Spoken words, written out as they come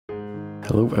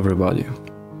Hello everybody!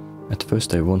 At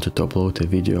first I wanted to upload a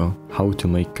video how to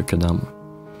make Kokedama,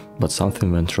 but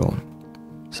something went wrong.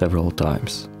 Several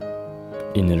times.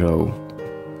 In a row.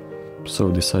 So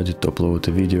decided to upload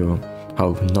a video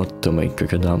how not to make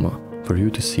Kokedama, for you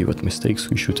to see what mistakes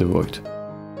we should avoid.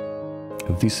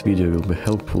 This video will be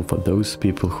helpful for those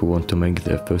people who want to make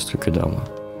their first Kokedama,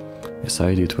 as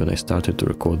I did when I started to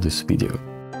record this video.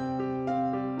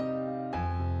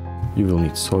 You will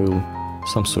need soil,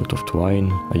 some sort of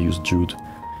twine, I used jute,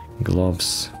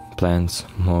 gloves, plants,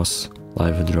 moss,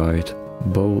 live dried,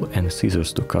 bowl and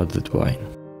scissors to cut the twine.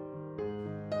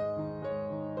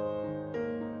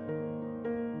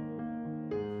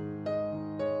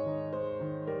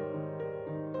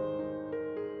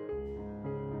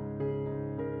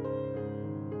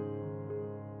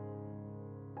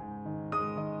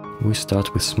 We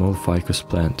start with small ficus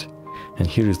plant, and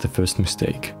here is the first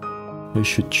mistake. You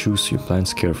should choose your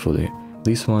plants carefully.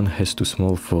 This one has too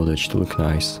small foliage to look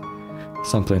nice.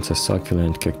 Some plants are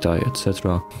succulent, cacti,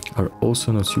 etc. are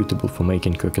also not suitable for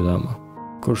making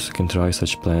Kokedama. Of course you can try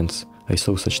such plants. I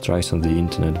saw such tries on the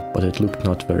internet, but it looked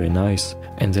not very nice,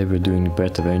 and they were doing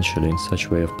bad eventually in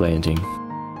such way of planting.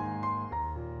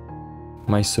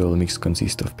 My soil mix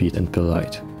consists of peat and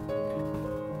perlite.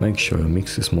 Make sure your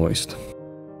mix is moist.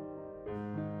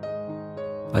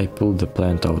 I pulled the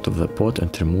plant out of the pot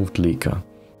and removed leca.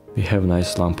 We have a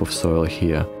nice lump of soil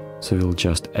here, so we'll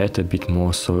just add a bit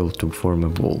more soil to form a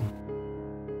ball.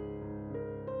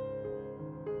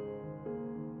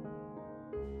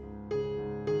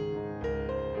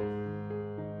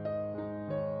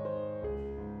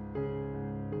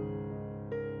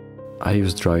 I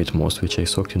used dried moss, which I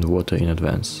soaked in water in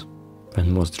advance.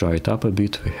 When moss dried up a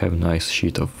bit, we have a nice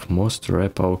sheet of moss to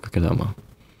wrap our Kokedama.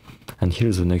 And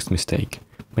here's the next mistake.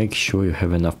 Make sure you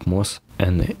have enough moss,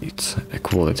 and it's a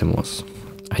quality moss.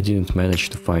 I didn't manage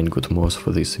to find good moss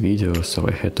for this video, so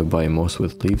I had to buy moss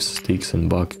with leaves, sticks and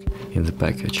bark in the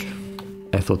package.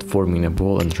 I thought forming a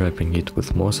ball and wrapping it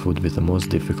with moss would be the most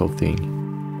difficult thing.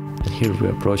 And here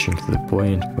we're approaching to the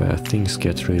point where things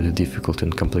get really difficult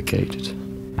and complicated.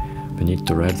 We need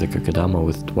to wrap the Kokedama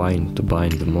with twine to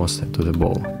bind the moss to the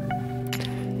ball.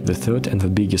 The third and the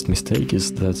biggest mistake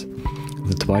is that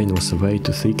the twine was way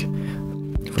too thick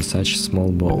for such a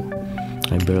small ball.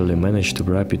 I barely managed to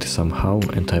wrap it somehow,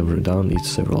 and I've redone it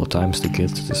several times to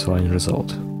get this fine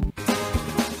result.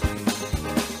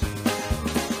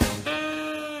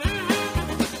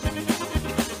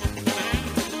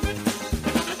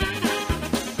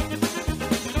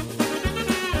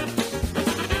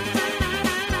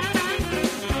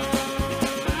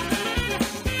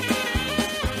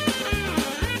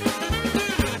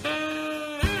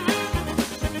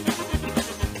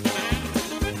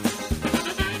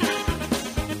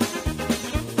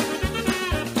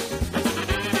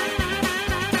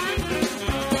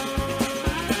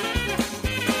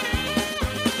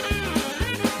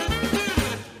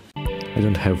 I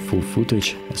don't have full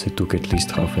footage, as it took at least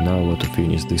half an hour to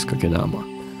finish this Kokedama.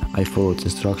 I followed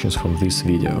instructions from this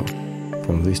video,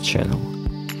 from this channel.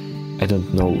 I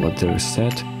don't know what there is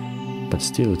said, but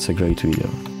still it's a great video.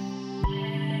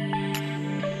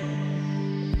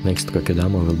 Next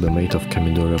Kokedama will be made of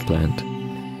Kamidora plant.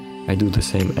 I do the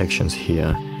same actions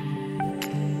here,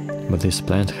 but this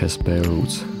plant has bare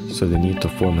roots, so they need to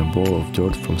form a ball of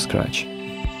dirt from scratch.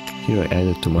 Here I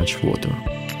added too much water.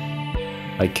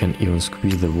 I can even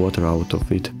squeeze the water out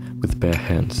of it with bare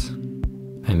hands.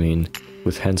 I mean,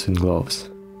 with hands in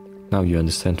gloves. Now you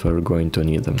understand why we're going to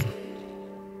need them.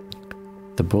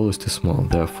 The ball is too small,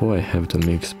 therefore I have to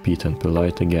mix peat and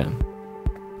perlite again.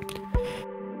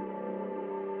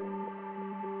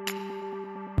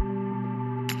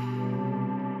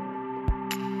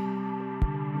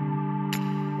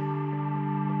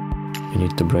 You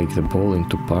need to break the ball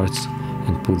into parts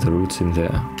and put the roots in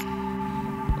there.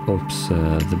 Oops,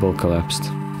 the ball collapsed.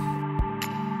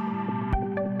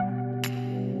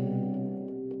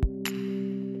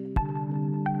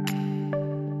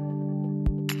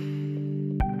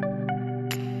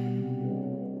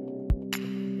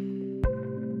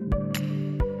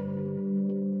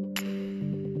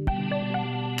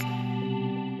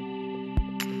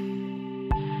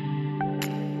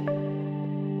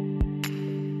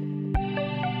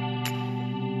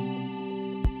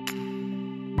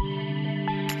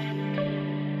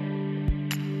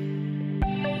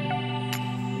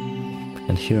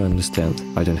 And here I understand,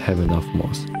 I don't have enough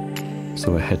moss.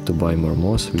 So I had to buy more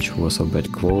moss, which was of bad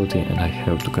quality, and I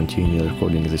have to continue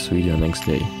recording this video next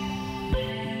day.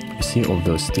 You see all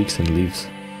those sticks and leaves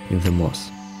in the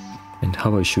moss, and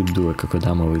how I should do a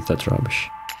Kokedama with that rubbish.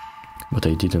 But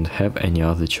I didn't have any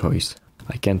other choice.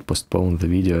 I can't postpone the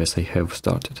video as I have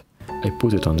started. I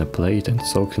put it on a plate and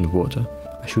soaked in water.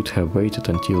 I should have waited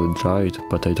until it dried,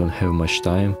 but I don't have much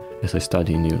time as I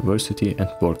study in university and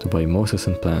work by mosses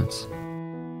and plants.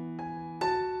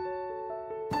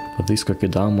 For this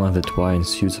kokedama the twine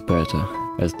suits better,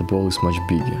 as the ball is much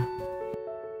bigger.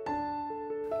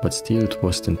 But still it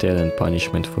was an Italian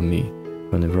punishment for me.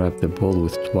 When I wrapped the ball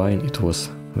with twine, it was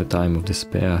the time of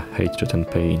despair, hatred and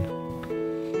pain.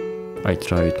 I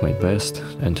tried my best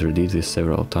and redid this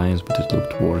several times, but it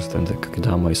looked worse than the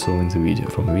kokedama I saw in the video,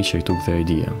 from which I took the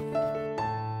idea.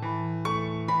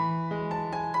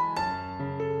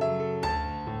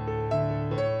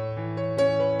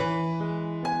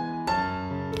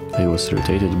 I was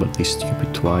irritated by this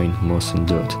stupid twine, moss and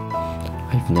dirt.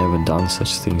 I've never done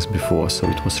such things before, so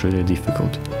it was really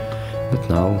difficult. But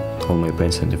now, all my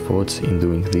pains and efforts in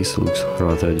doing this looks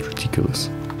rather ridiculous.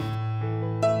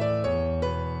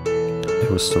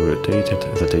 I was so irritated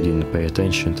that I didn't pay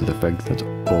attention to the fact that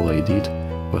all I did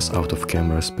was out of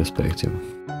camera's perspective.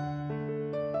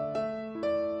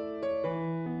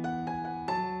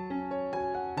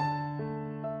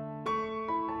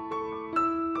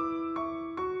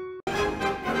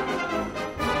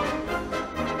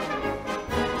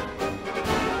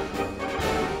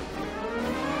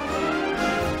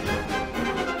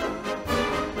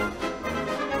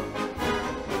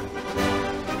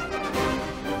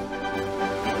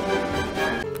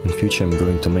 In future I'm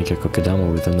going to make a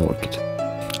kokedama with an orchid.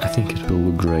 I think it will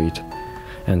look great,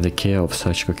 and the care of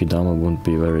such kokedama won't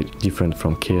be very different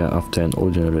from care after an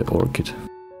ordinary orchid.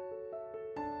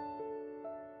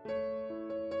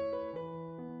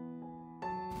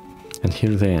 And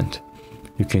here's the end.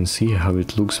 You can see how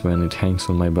it looks when it hangs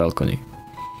on my balcony.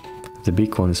 The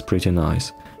big one is pretty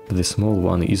nice, but the small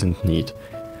one isn't neat,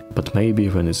 but maybe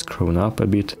when it's grown up a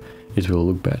bit it will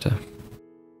look better.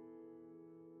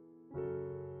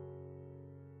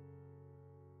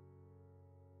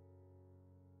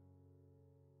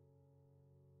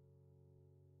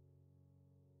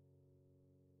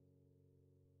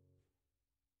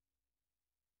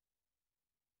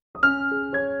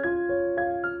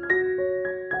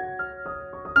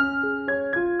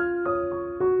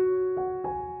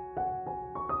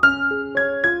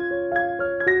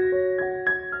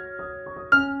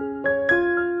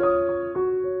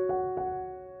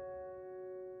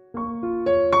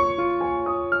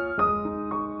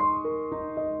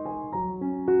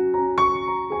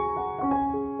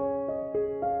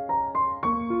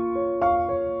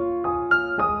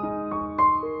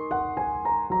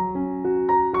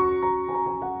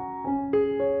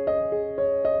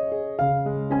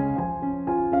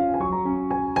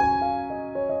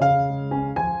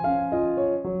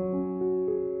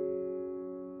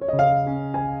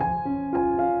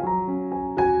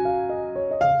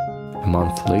 A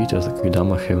month later the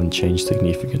kokedama haven't changed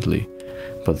significantly,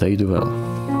 but they do well.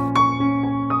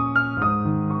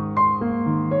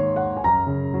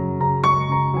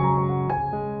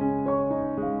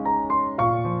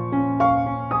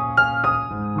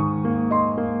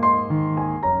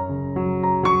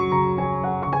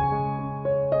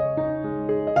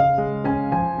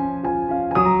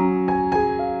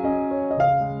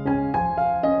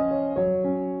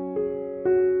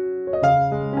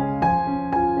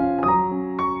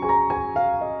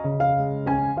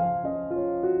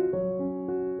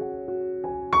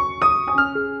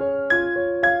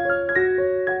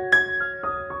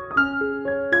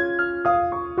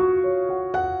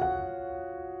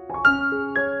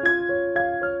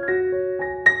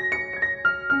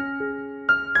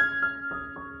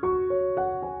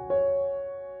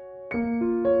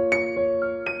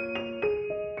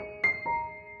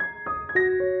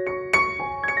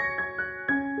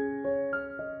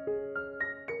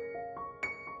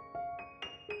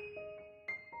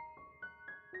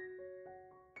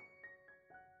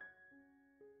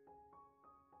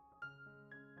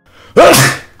 Ah!